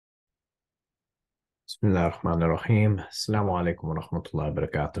بسم الله الرحمن الرحيم. السلام عليكم ورحمة الله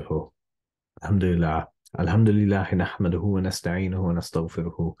وبركاته. الحمد لله. الحمد لله نحمده ونستعينه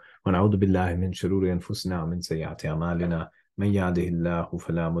ونستغفره ونعوذ بالله من شرور أنفسنا ومن سيئات أعمالنا. من يهده الله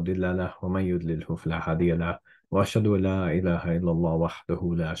فلا مضل له ومن يضلله فلا هادي له، وأشهد أن لا إله إلا الله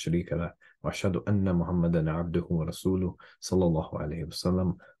وحده لا شريك له، وأشهد أن محمدا عبده ورسوله صلى الله عليه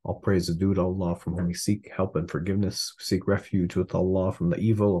وسلم. All praise is due to Allah, from whom we seek help and forgiveness. We seek refuge with Allah from the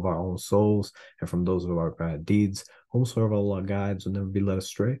evil of our own souls and from those of our bad deeds. Whomsoever Allah guides will never be led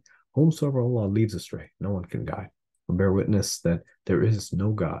astray. Whomsoever Allah leads astray, no one can guide. We bear witness that there is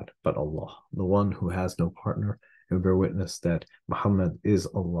no God but Allah, the one who has no partner. And we bear witness that Muhammad is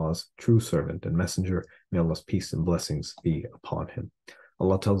Allah's true servant and messenger. May Allah's peace and blessings be upon him.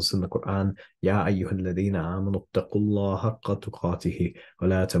 Allah tells us in the Quran, Ya ayyuhalladhina amanu ittaqullaha haqqa tuqatihi wa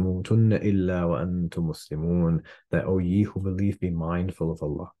la tamutunna illa wa antum muslimun. That, O ye who believe, be mindful of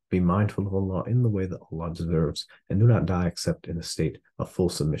Allah. Be mindful of Allah in the way that Allah deserves, and do not die except in a state of full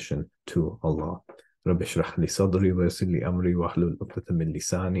submission to Allah. رب اشرح لي صدري ويسر لي أمري واحلل عقدة من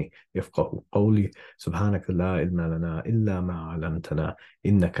لساني يفقهوا قولي سبحانك لا علم لنا إلا ما علمتنا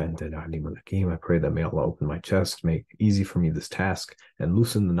إنك أنت العليم الحكيم. I pray that may Allah open my chest, make easy for me this task, and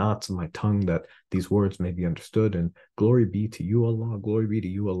loosen the knots of my tongue, that these words may be understood. And glory be to you, Allah, glory be to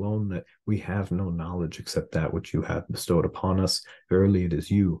you alone, that we have no knowledge except that which you have bestowed upon us. Verily it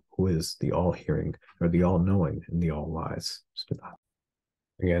is you who is the all-hearing, or the all-knowing, and the all-wise.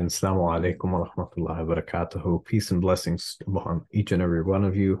 Again, Assalamu alaikum wa rahmatullahi wa barakatuhu. Peace and blessings upon each and every one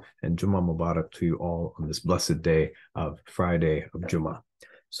of you, and Jummah Mubarak to you all on this blessed day of Friday of Jummah.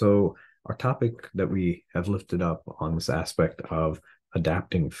 So our topic that we have lifted up on this aspect of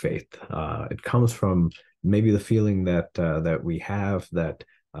adapting faith, it comes from maybe the feeling that we have, that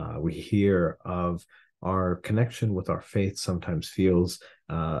we hear of our connection with our faith sometimes feels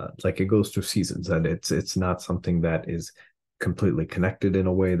like it goes through seasons, and it's not something that is completely connected in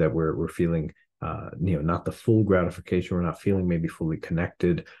a way that we're feeling not the full gratification. We're not feeling maybe fully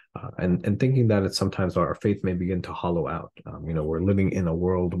connected, and thinking that it's sometimes our faith may begin to hollow out. We're living in a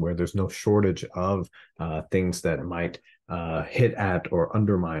world where there's no shortage of things that might hit at or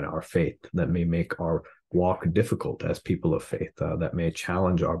undermine our faith, that may make our walk difficult as people of faith, that may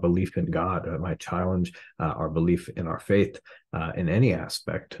challenge our belief in God, that might challenge our belief in our faith in any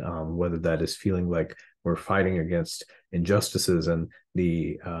aspect, whether that is feeling like we're fighting against injustices and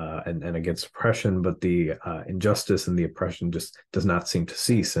and against oppression, but the injustice and the oppression just does not seem to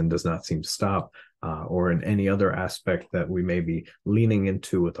cease and does not seem to stop, or in any other aspect that we may be leaning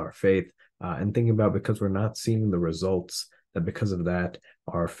into with our faith, and thinking about, because we're not seeing the results, that because of that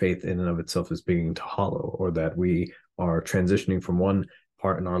our faith in and of itself is beginning to hollow, or that we are transitioning from one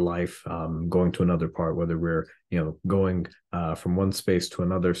part in our life, going to another part, whether we're going from one space to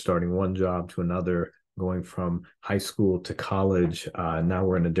another, starting one job to another, going from high school to college. Now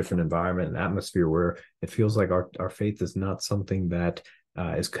we're in a different environment and atmosphere where it feels like our faith is not something that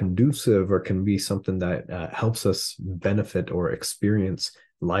is conducive, or can be something that helps us benefit or experience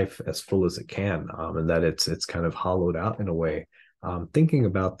life as full as it can, and that it's kind of hollowed out in a way. Thinking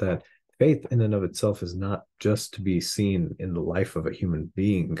about that, faith in and of itself is not just to be seen in the life of a human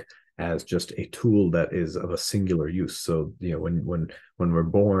being as just a tool that is of a singular use. So when we're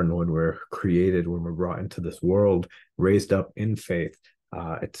born, when we're created, when we're brought into this world, raised up in faith,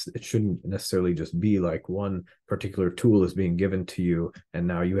 it shouldn't necessarily just be like one particular tool is being given to you, and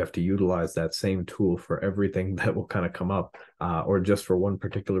now you have to utilize that same tool for everything that will kind of come up, or just for one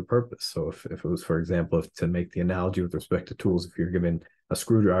particular purpose. So if it was, for example, to make the analogy with respect to tools, if you're given a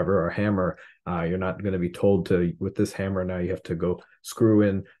screwdriver or a hammer, you're not going to be told to, with this hammer, now you have to go screw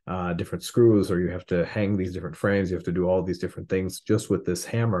in different screws, or you have to hang these different frames, you have to do all these different things just with this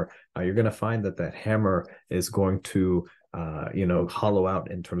hammer. You're going to find that hammer is going to hollow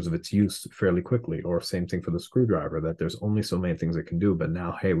out in terms of its use fairly quickly. Or same thing for the screwdriver, that there's only so many things it can do, but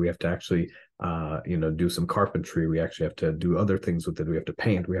now, hey, we have to actually do some carpentry, we actually have to do other things with it, we have to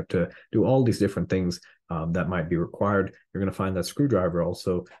paint, we have to do all these different things that might be required. You're going to find that screwdriver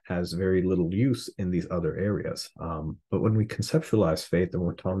also has very little use in these other areas. But when we conceptualize faith, and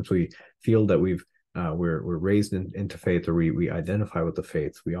when times we feel that we're raised into faith, or we identify with the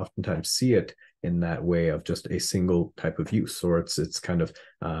faith, we oftentimes see it in that way of just a single type of use, or it's kind of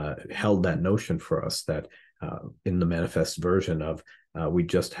held that notion for us that in the manifest version of we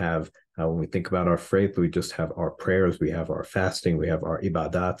just have, when we think about our faith, we just have our prayers, we have our fasting, we have our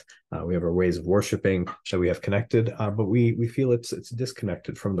ibadat, we have our ways of worshiping that we have connected, but we feel it's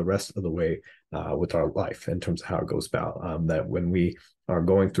disconnected from the rest of the way with our life in terms of how it goes about. That when we are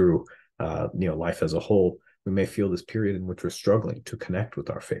going through life as a whole, we may feel this period in which we're struggling to connect with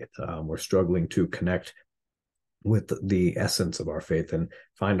our faith. We're struggling to connect with the essence of our faith and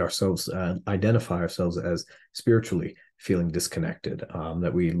find ourselves, identify ourselves as spiritually feeling disconnected,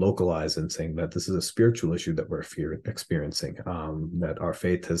 that we localize in saying that this is a spiritual issue that we're experiencing, that our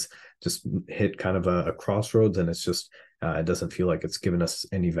faith has just hit kind of a crossroads, and it's just, it doesn't feel like it's given us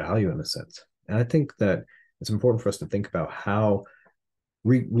any value in a sense. And I think that it's important for us to think about how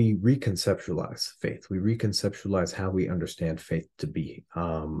we reconceptualize faith. We reconceptualize how we understand faith to be.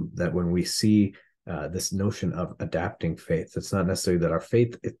 That when we see this notion of adapting faith, it's not necessarily that our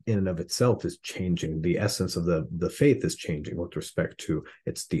faith in and of itself is changing. The essence of the faith is changing with respect to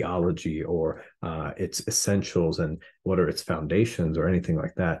its theology or its essentials and what are its foundations or anything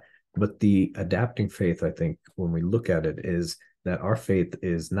like that. But the adapting faith, I think, when we look at it, is that our faith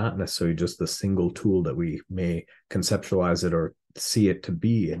is not necessarily just the single tool that we may conceptualize it or see it to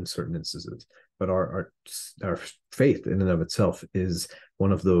be in certain instances, but our faith in and of itself is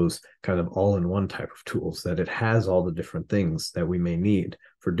one of those kind of all-in-one type of tools, that it has all the different things that we may need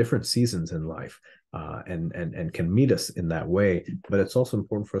for different seasons in life, and can meet us in that way. But it's also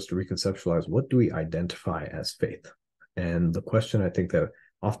important for us to reconceptualize, what do we identify as faith? And the question I think that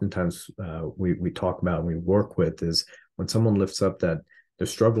oftentimes we talk about and we work with is when someone lifts up that they're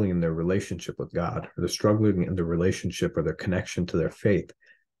struggling in their relationship with God, or they're struggling in their relationship or their connection to their faith.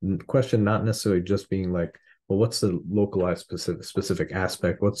 The question not necessarily just being like, well, what's the localized specific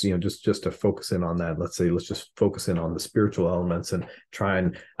aspect? What's, just to focus in on that. Let's just focus in on the spiritual elements and try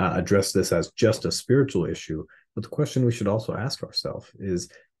and address this as just a spiritual issue. But the question we should also ask ourselves is,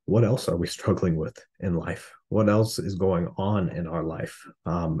 what else are we struggling with in life? What else is going on in our life?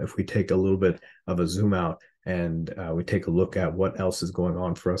 If we take a little bit of a zoom out and we take a look at what else is going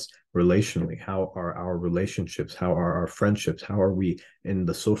on for us relationally, how are our relationships? How are our friendships? How are we in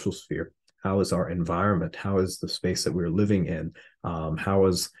the social sphere? How is our environment? How is the space that we're living in? How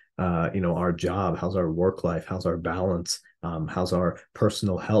is our job? How's our work life? How's our balance? How's our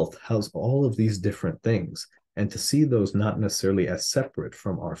personal health? How's all of these different things? And to see those not necessarily as separate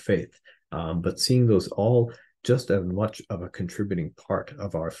from our faith, but seeing those all just as much of a contributing part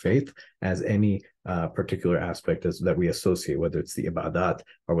of our faith as any particular aspect that we associate, whether it's the ibadat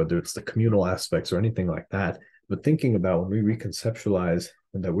or whether it's the communal aspects or anything like that. But thinking about when we reconceptualize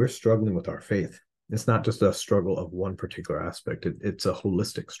that we're struggling with our faith, it's not just a struggle of one particular aspect. It's a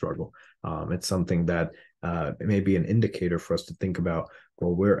holistic struggle. It's something that it may be an indicator for us to think about,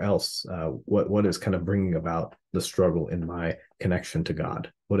 well, where else? What is kind of bringing about the struggle in my connection to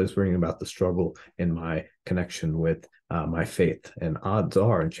God? What is bringing about the struggle in my connection with my faith? And odds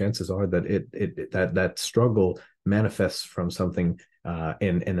are, and chances are, that that struggle manifests from something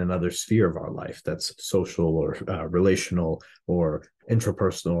in another sphere of our life, that's social or relational or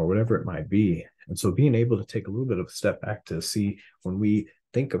intrapersonal or whatever it might be. And so being able to take a little bit of a step back to see, when we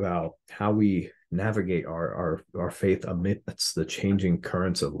think about how we navigate our faith amidst the changing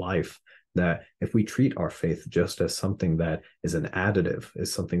currents of life, that if we treat our faith just as something that is an additive,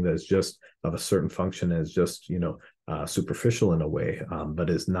 is something that is just of a certain function, is just superficial in a way, but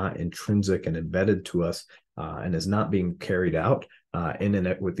is not intrinsic and embedded to us, and is not being carried out in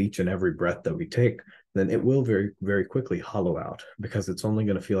and with each and every breath that we take, then it will very, very quickly hollow out, because it's only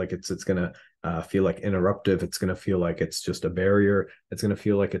going to feel like it's going to feel like interruptive. It's going to feel like it's just a barrier. It's going to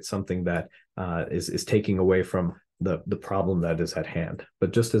feel like it's something that is taking away from the problem that is at hand.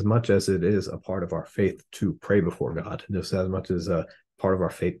 But just as much as it is a part of our faith to pray before God, just as much as a part of our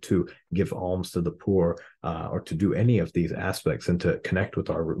faith to give alms to the poor, or to do any of these aspects and to connect with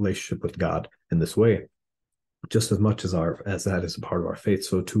our relationship with God in this way, just as much as that is a part of our faith,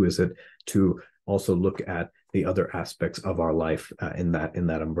 so too is it to also look at the other aspects of our life in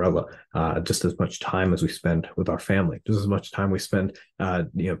that umbrella. Just as much time as we spend with our family, just as much time we spend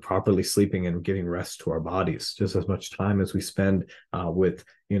properly sleeping and giving rest to our bodies, just as much time as we spend with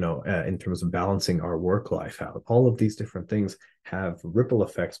in terms of balancing our work life out. All of these different things have ripple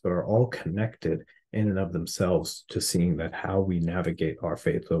effects, but are all connected in and of themselves to seeing that how we navigate our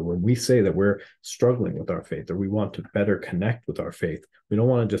faith. So when we say that we're struggling with our faith, or we want to better connect with our faith, we don't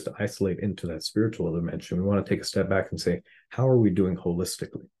want to just isolate into that spiritual dimension. We want to take a step back and say, how are we doing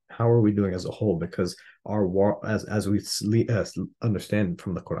holistically? How are we doing as a whole? Because as we understand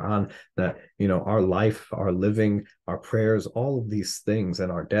from the Quran, that our life, our living, our prayers, all of these things,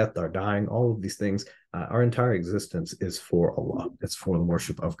 and our death, our dying, all of these things, our entire existence is for Allah. It's for the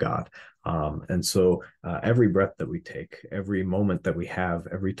worship of God. And so every breath that we take, every moment that we have,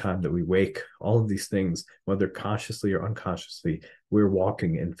 every time that we wake, all of these things, whether consciously or unconsciously, we're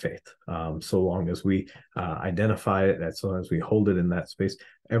walking in faith. So long as we identify it, as long as we hold it in that space,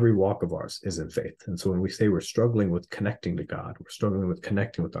 every walk of ours is in faith. And so when we say we're struggling with connecting to God, we're struggling with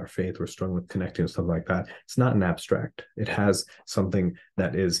connecting with our faith, we're struggling with connecting with something like that, it's not an abstract. It has something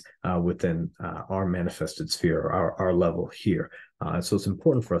that is within our manifested sphere, our level here. So it's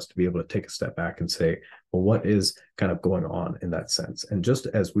important for us to be able to take a step back and say, well, what is kind of going on in that sense? And just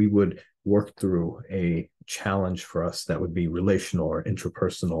as we would work through a challenge for us that would be relational or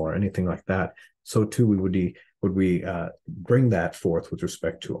interpersonal or anything like that, so too would we bring that forth with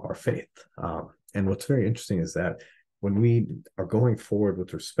respect to our faith. And what's very interesting is that when we are going forward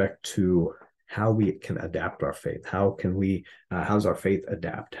with respect to how we can adapt our faith, how's our faith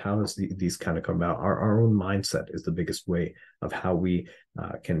adapt? How does these kind of come about? Our own mindset is the biggest way of how we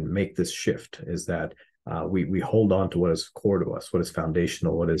can make this shift, is that we hold on to what is core to us, what is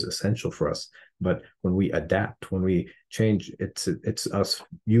foundational, what is essential for us. But when we adapt, when we change, it's us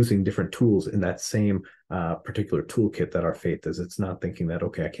using different tools in that same particular toolkit that our faith is. It's not thinking that,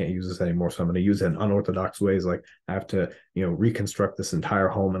 okay, I can't use this anymore, so I'm going to use it in unorthodox ways. Like I have to, reconstruct this entire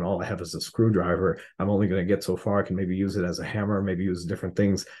home, and all I have is a screwdriver. I'm only going to get so far. I can maybe use it as a hammer, maybe use different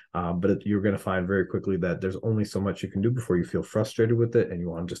things. But you're going to find very quickly that there's only so much you can do before you feel frustrated with it and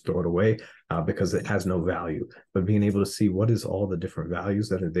you want to just throw it away because it has no value. But being able to see what is all the different values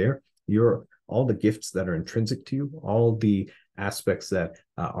that are there, all the gifts that are intrinsic to you, all the aspects that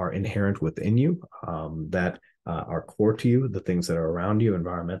are inherent within you, that are core to you, the things that are around you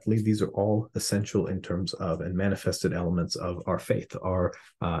environmentally, these are all essential in terms of and manifested elements of our faith, our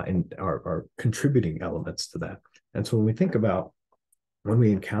contributing elements to that. And so when we think about when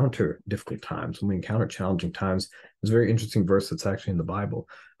we encounter difficult times, when we encounter challenging times, there's a very interesting verse that's actually in the Bible.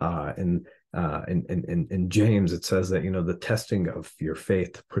 In James, it says that, the testing of your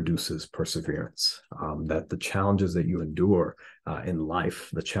faith produces perseverance, that the challenges that you endure in life,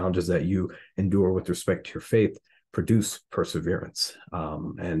 the challenges that you endure with respect to your faith produce perseverance.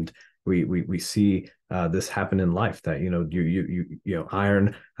 And we see this happen in life, that,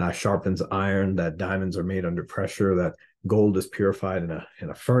 iron sharpens iron, that diamonds are made under pressure, that gold is purified in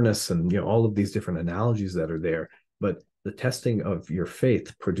a furnace, and, all of these different analogies that are there. But the testing of your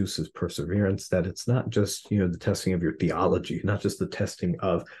faith produces perseverance, that it's not just, the testing of your theology, not just the testing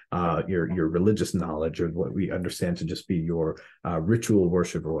of your religious knowledge or what we understand to just be your ritual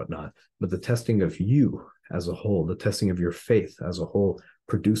worship or whatnot, but the testing of you as a whole, the testing of your faith as a whole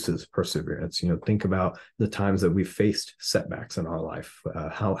produces perseverance. Think about the times that we've faced setbacks in our life,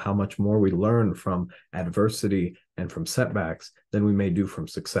 how much more we learn from adversity and from setbacks than we may do from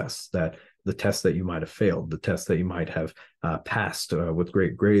success. That the test that you might have failed, the test that you might have passed with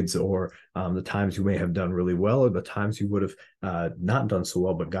great grades, or the times you may have done really well, or the times you would have not done so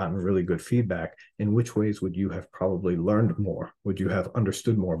well but gotten really good feedback. In which ways would you have probably learned more? Would you have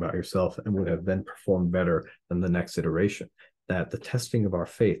understood more about yourself and would have then performed better than the next iteration? That the testing of our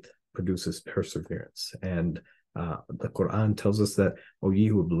faith produces perseverance. And the Quran tells us that, O ye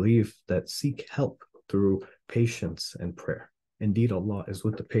who believe, that seek help through patience and prayer. Indeed, Allah is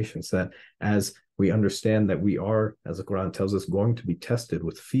with the patience, that as we understand that we are, as the Quran tells us, going to be tested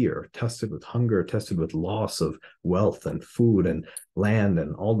with fear, tested with hunger, tested with loss of wealth and food and land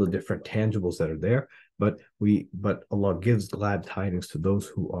and all the different tangibles that are there. But Allah gives glad tidings to those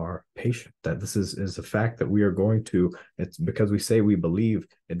who are patient, that this is a fact that we are going to, it's because we say we believe,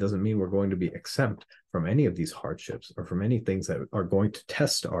 it doesn't mean we're going to be exempt from any of these hardships or from any things that are going to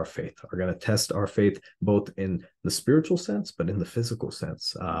test our faith, are going to test our faith both in the spiritual sense, but in the physical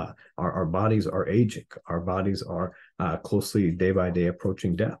sense. Our bodies are aging. Our bodies are closely day by day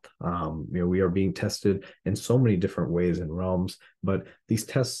approaching death. We are being tested in so many different ways and realms, but these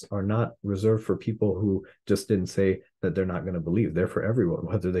tests are not reserved for people who just didn't say that they're not going to believe. They're for everyone,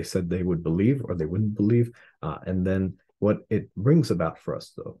 whether they said they would believe or they wouldn't believe. And then what it brings about for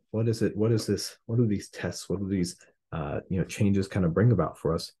us, though, what is it? What is this? What do these tests? What do these changes kind of bring about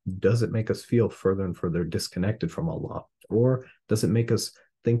for us? Does it make us feel further and further disconnected from Allah, or does it make us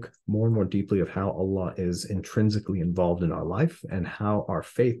think more and more deeply of how Allah is intrinsically involved in our life and how our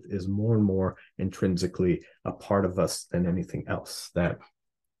faith is more and more intrinsically a part of us than anything else? That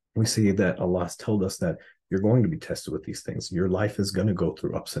we see that Allah has told us that you're going to be tested with these things. Your life is going to go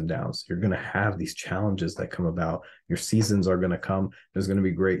through ups and downs. You're going to have these challenges that come about. Your seasons are going to come. There's going to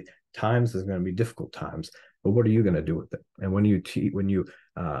be great times. There's going to be difficult times. But what are you going to do with it? And when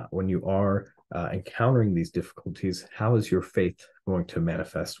you are encountering these difficulties, how is your faith going to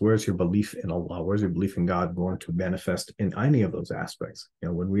manifest? Where's your belief in Allah? Where's your belief in God going to manifest in any of those aspects?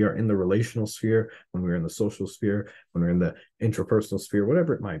 When we are in the relational sphere, when we're in the social sphere, when we're in the interpersonal sphere,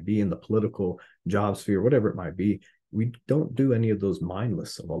 whatever it might be, in the political job sphere, whatever it might be, we don't do any of those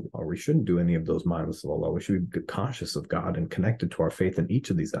mindless of Allah, or we shouldn't do any of those mindless of Allah. We should be conscious of God and connected to our faith in each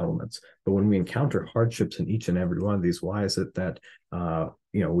of these elements. But when we encounter hardships in each and every one of these, why is it that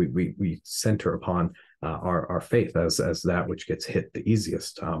we center upon our faith as that which gets hit the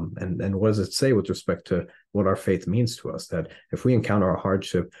easiest? And what does it say with respect to what our faith means to us? That if we encounter a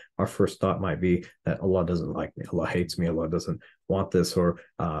hardship, our first thought might be that Allah doesn't like me, Allah hates me, Allah doesn't want this, or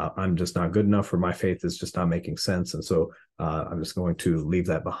I'm just not good enough, or my faith is just not making sense, and so I'm just going to leave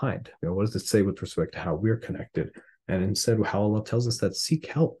that behind. What does it say with respect to how we're connected? And instead, how Allah tells us that seek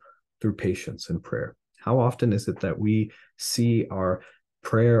help through patience and prayer. How often is it that we see our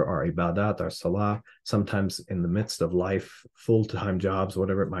prayer, our ibadat, our salah, sometimes in the midst of life, full-time jobs,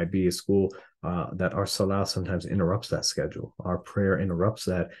 whatever it might be, school, that our salah sometimes interrupts that schedule. Our prayer interrupts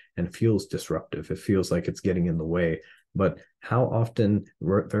that and feels disruptive. It feels like it's getting in the way. But how often,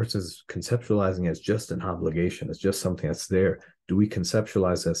 versus conceptualizing as just an obligation, as just something that's there, do we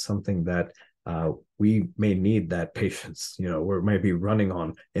conceptualize as something that we may need that patience? We may be running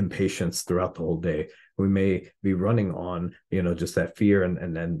on impatience throughout the whole day. We may be running on, just that fear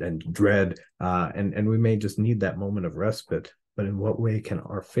and dread, and we may just need that moment of respite. But in what way can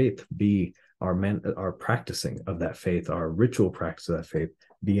our faith be, our practicing of that faith, our ritual practice of that faith,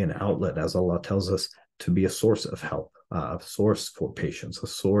 be an outlet, as Allah tells us, to be a source of help, a source for patience, a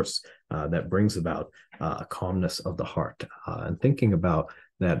source that brings about a calmness of the heart? And thinking about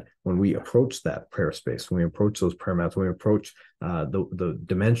that, when we approach that prayer space, when we approach those prayer mats, when we approach the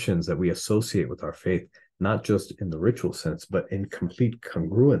dimensions that we associate with our faith, not just in the ritual sense, but in complete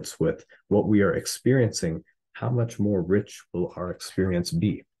congruence with what we are experiencing, how much more rich will our experience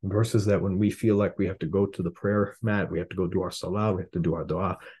be? Versus that when we feel like we have to go to the prayer mat, we have to go do our salah, we have to do our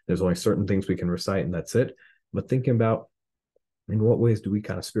dua, there's only certain things we can recite and that's it. But thinking about, in what ways do we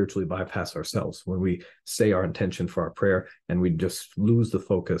kind of spiritually bypass ourselves when we say our intention for our prayer and we just lose the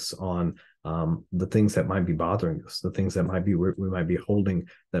focus on the things that might be bothering us, the things that we might be holding,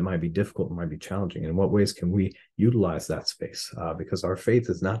 that might be difficult and might be challenging? In what ways can we utilize that space? Because our faith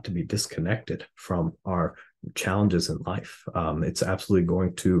is not to be disconnected from our challenges in life. It's absolutely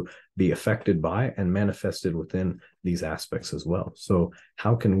going to be affected by and manifested within these aspects as well. So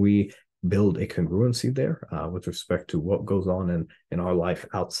how can we build a congruency there with respect to what goes on in our life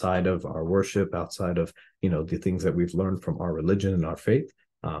outside of our worship, outside of the things that we've learned from our religion and our faith,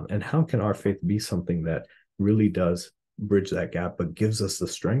 and how can our faith be something that really does bridge that gap, but gives us the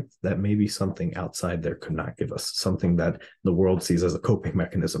strength that maybe something outside there could not give us, something that the world sees as a coping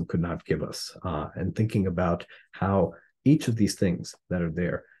mechanism could not give us? And thinking about how each of these things that are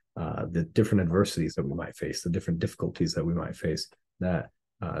there, the different adversities that we might face, the different difficulties that we might face, that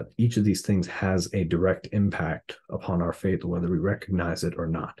each of these things has a direct impact upon our faith, whether we recognize it or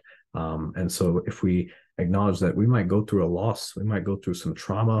not. And so if we acknowledge that we might go through a loss, we might go through some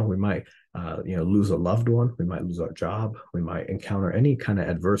trauma, we might lose a loved one, we might lose our job, we might encounter any kind of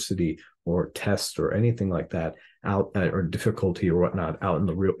adversity or test or anything like that out, or difficulty or whatnot out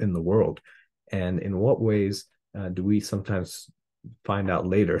in the world. And in what ways do we sometimes find out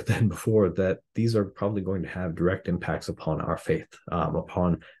later than before that these are probably going to have direct impacts upon our faith,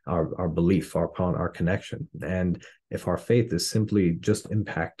 upon our belief, upon our connection? And if our faith is simply just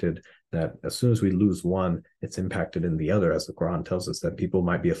impacted, that as soon as we lose one, it's impacted in the other, as the Quran tells us, that people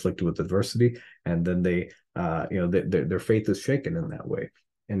might be afflicted with adversity, and then their faith is shaken in that way.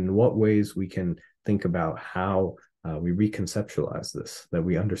 And in what ways we can think about how we reconceptualize this, that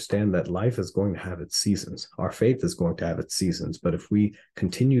we understand that life is going to have its seasons. Our faith is going to have its seasons. But if we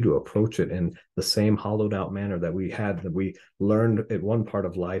continue to approach it in the same hollowed out manner that we learned at one part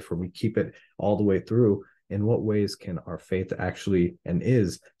of life, or we keep it all the way through, in what ways can our faith actually, and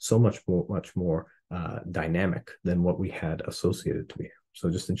is, so much more dynamic than what we had associated to be?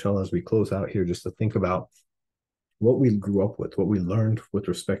 So just inshallah, as we close out here, just to think about what we grew up with, what we learned with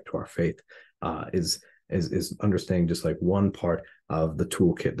respect to our faith, is understanding just like one part of the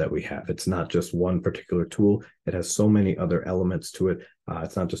toolkit that we have. It's not just one particular tool. It has so many other elements to it.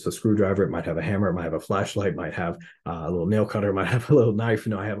 It's not just a screwdriver. It might have a hammer, it might have a flashlight, might have a little nail cutter, might have a little knife.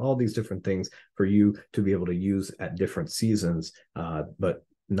 I have all these different things for you to be able to use at different seasons, but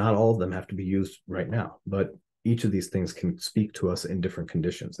not all of them have to be used right now. But each of these things can speak to us in different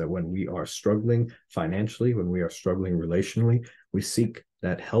conditions, that when we are struggling financially, when we are struggling relationally, we seek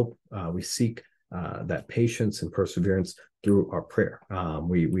that help, we seek that patience and perseverance through our prayer.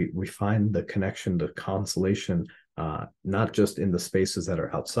 We find the connection, the consolation, not just in the spaces that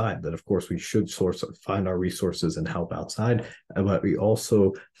are outside, that of course we should find our resources and help outside, but we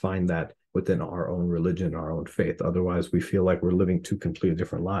also find that within our own religion, our own faith. Otherwise, we feel like we're living two completely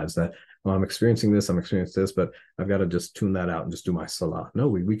different lives, that well, I'm experiencing this, but I've got to just tune that out and just do my salah. No,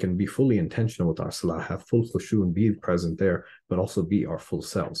 we can be fully intentional with our salah, have full khushu and be present there, but also be our full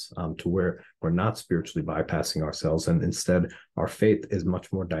selves, to where we're not spiritually bypassing ourselves. And instead, our faith is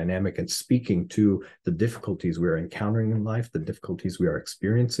much more dynamic and speaking to the difficulties we're encountering in life, the difficulties we are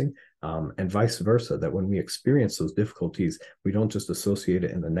experiencing, and vice versa, that when we experience those difficulties, we don't just associate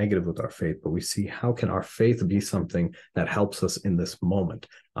it in the negative with our faith, but we see how can our faith be something that helps us in this moment,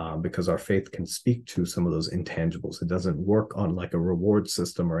 because our faith can speak to some of those intangibles. It doesn't work on like a reward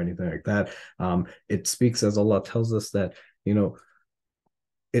system or anything like that. It speaks, as Allah tells us, that,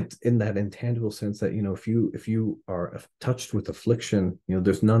 it's in that intangible sense that, if you are touched with affliction,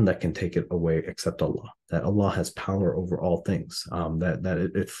 there's none that can take it away except Allah, that Allah has power over all things,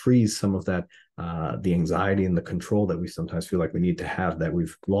 that it frees some of that, the anxiety and the control that we sometimes feel like we need to have, that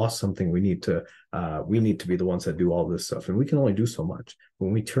we've lost something. We need to be the ones that do all this stuff, and we can only do so much.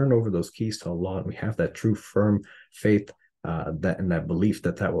 When we turn over those keys to Allah and we have that true firm faith, that belief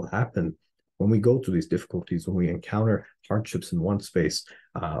that will happen, when we go through these difficulties, when we encounter hardships in one space,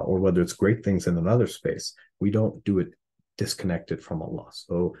 or whether it's great things in another space, we don't do it disconnected from Allah.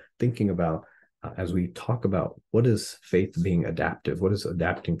 So thinking about, as we talk about what is faith being adaptive, what does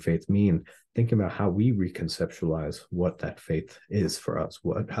adapting faith mean, thinking about how we reconceptualize what that faith is for us.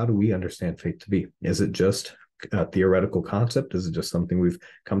 How do we understand faith to be? Is it just a theoretical concept? Is it just something we've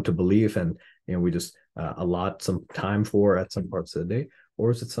come to believe and we just allot some time for at some parts of the day? Or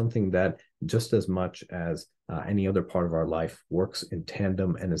is it something that just as much as any other part of our life works in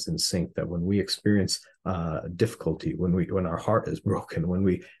tandem and is in sync, that when we experience difficulty, when our heart is broken, when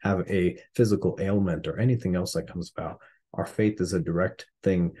we have a physical ailment or anything else that comes about, our faith is a direct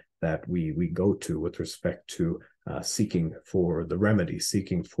thing that we go to with respect to seeking for the remedy,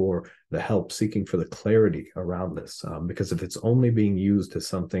 seeking for the help, seeking for the clarity around this. Because if it's only being used as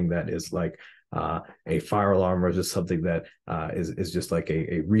something that is like a fire alarm, or just something that is just like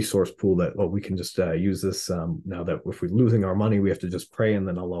a resource pool that, we can just use this, now that if we're losing our money, we have to just pray and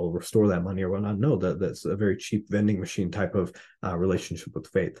then Allah will restore that money or whatnot. No, that's a very cheap vending machine type of relationship with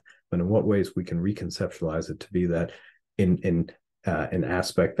faith. But in what ways we can reconceptualize it to be that in an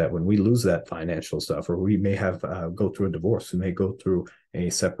aspect that when we lose that financial stuff, or we may have go through a divorce, we may go through a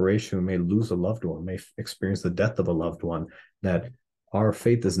separation, we may lose a loved one, may experience the death of a loved one, that our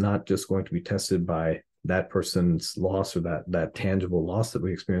faith is not just going to be tested by that person's loss or that tangible loss that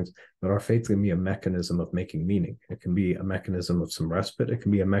we experience, but our faith can be a mechanism of making meaning. It can be a mechanism of some respite. It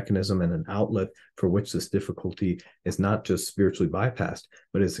can be a mechanism and an outlet for which this difficulty is not just spiritually bypassed,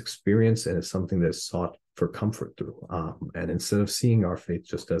 but is experienced and is something that is sought for comfort through. And instead of seeing our faith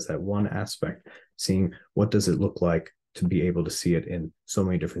just as that one aspect, seeing what does it look like to be able to see it in so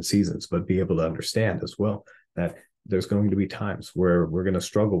many different seasons, but be able to understand as well that there's going to be times where we're going to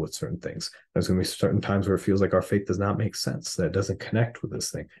struggle with certain things. There's going to be certain times where it feels like our faith does not make sense, that it doesn't connect with this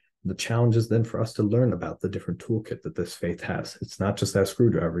thing. The challenge is then for us to learn about the different toolkit that this faith has. It's not just that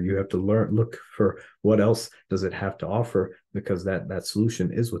screwdriver. You have to look for what else does it have to offer, because that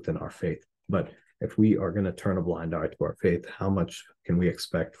solution is within our faith. But if we are going to turn a blind eye to our faith, how much can we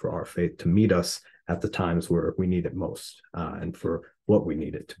expect for our faith to meet us at the times where we need it most, and for what we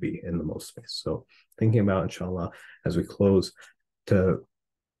need it to be in the most space? So thinking about, inshallah, as we close,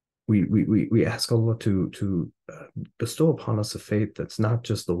 we ask Allah to bestow upon us a faith that's not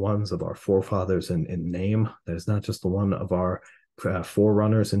just the ones of our forefathers in name, that is not just the one of our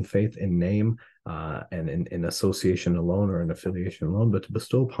forerunners in faith in name, and in association alone or in affiliation alone, but to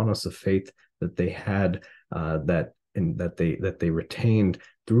bestow upon us a faith that they had, that they retained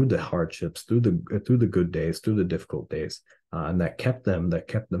through the hardships, through the good days, through the difficult days, and that kept them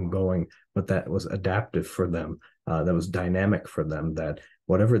going, but that was adaptive for them, that was dynamic for them, that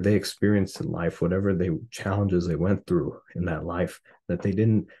whatever they experienced in life, whatever challenges they went through in that life, that they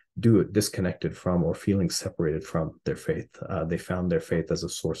didn't do it disconnected from or feeling separated from their faith. They found their faith as a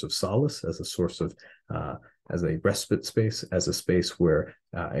source of solace, as a source of as a respite space, as a space where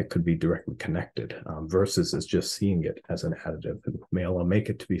it could be directly connected, versus as just seeing it as an additive. And may Allah make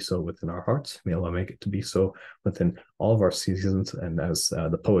it to be so within our hearts. May Allah make it to be so within all of our seasons. And as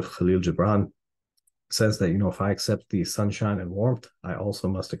the poet Khalil Gibran says, that, if I accept the sunshine and warmth, I also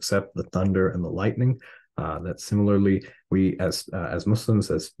must accept the thunder and the lightning. That similarly, we as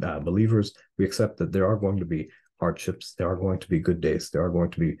Muslims, as believers, we accept that there are going to be hardships, there are going to be good days, there are going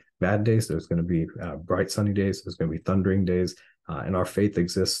to be bad days, there's going to be bright sunny days, there's going to be thundering days, and our faith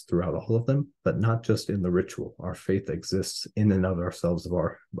exists throughout all of them, but not just in the ritual. Our faith exists in and of ourselves, of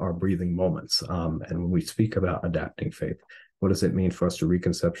our breathing moments. And when we speak about adapting faith, what does it mean for us to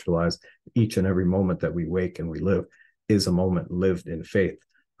reconceptualize each and every moment that we wake and we live is a moment lived in faith?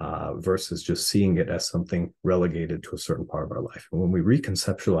 versus just seeing it as something relegated to a certain part of our life. And when we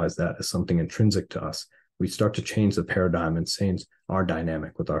reconceptualize that as something intrinsic to us, we start to change the paradigm and change our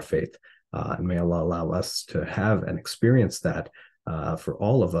dynamic with our faith. And may Allah allow us to have and experience that for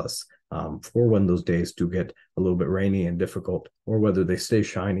all of us, for when those days do get a little bit rainy and difficult, or whether they stay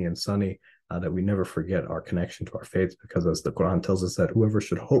shiny and sunny, that we never forget our connection to our faith, because as the Quran tells us that whoever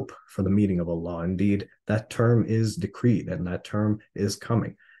should hope for the meeting of Allah, indeed, that term is decreed and that term is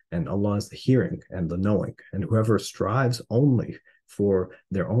coming. And Allah is the hearing and the knowing. And whoever strives only for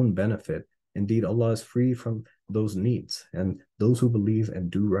their own benefit, indeed, Allah is free from those needs. And those who believe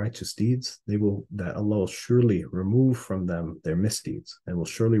and do righteous deeds, that Allah will surely remove from them their misdeeds and will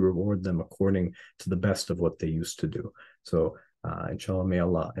surely reward them according to the best of what they used to do. So, inshallah, may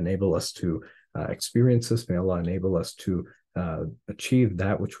Allah enable us to experience this. May Allah enable us to achieve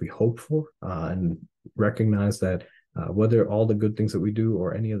that which we hope for, and recognize that whether all the good things that we do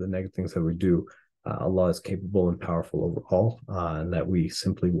or any of the negative things that we do, Allah is capable and powerful over all, and that we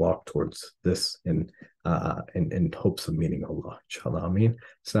simply walk towards this in hopes of meeting Allah. Inshallah, Ameen.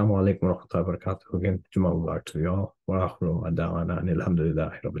 Assalamu alaikum wa rahmatullahi wa barakatuh. Again, Jummah Mubarak to you all. Wa akhiru da'wana anil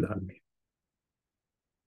hamdulillahi rabbil alamin.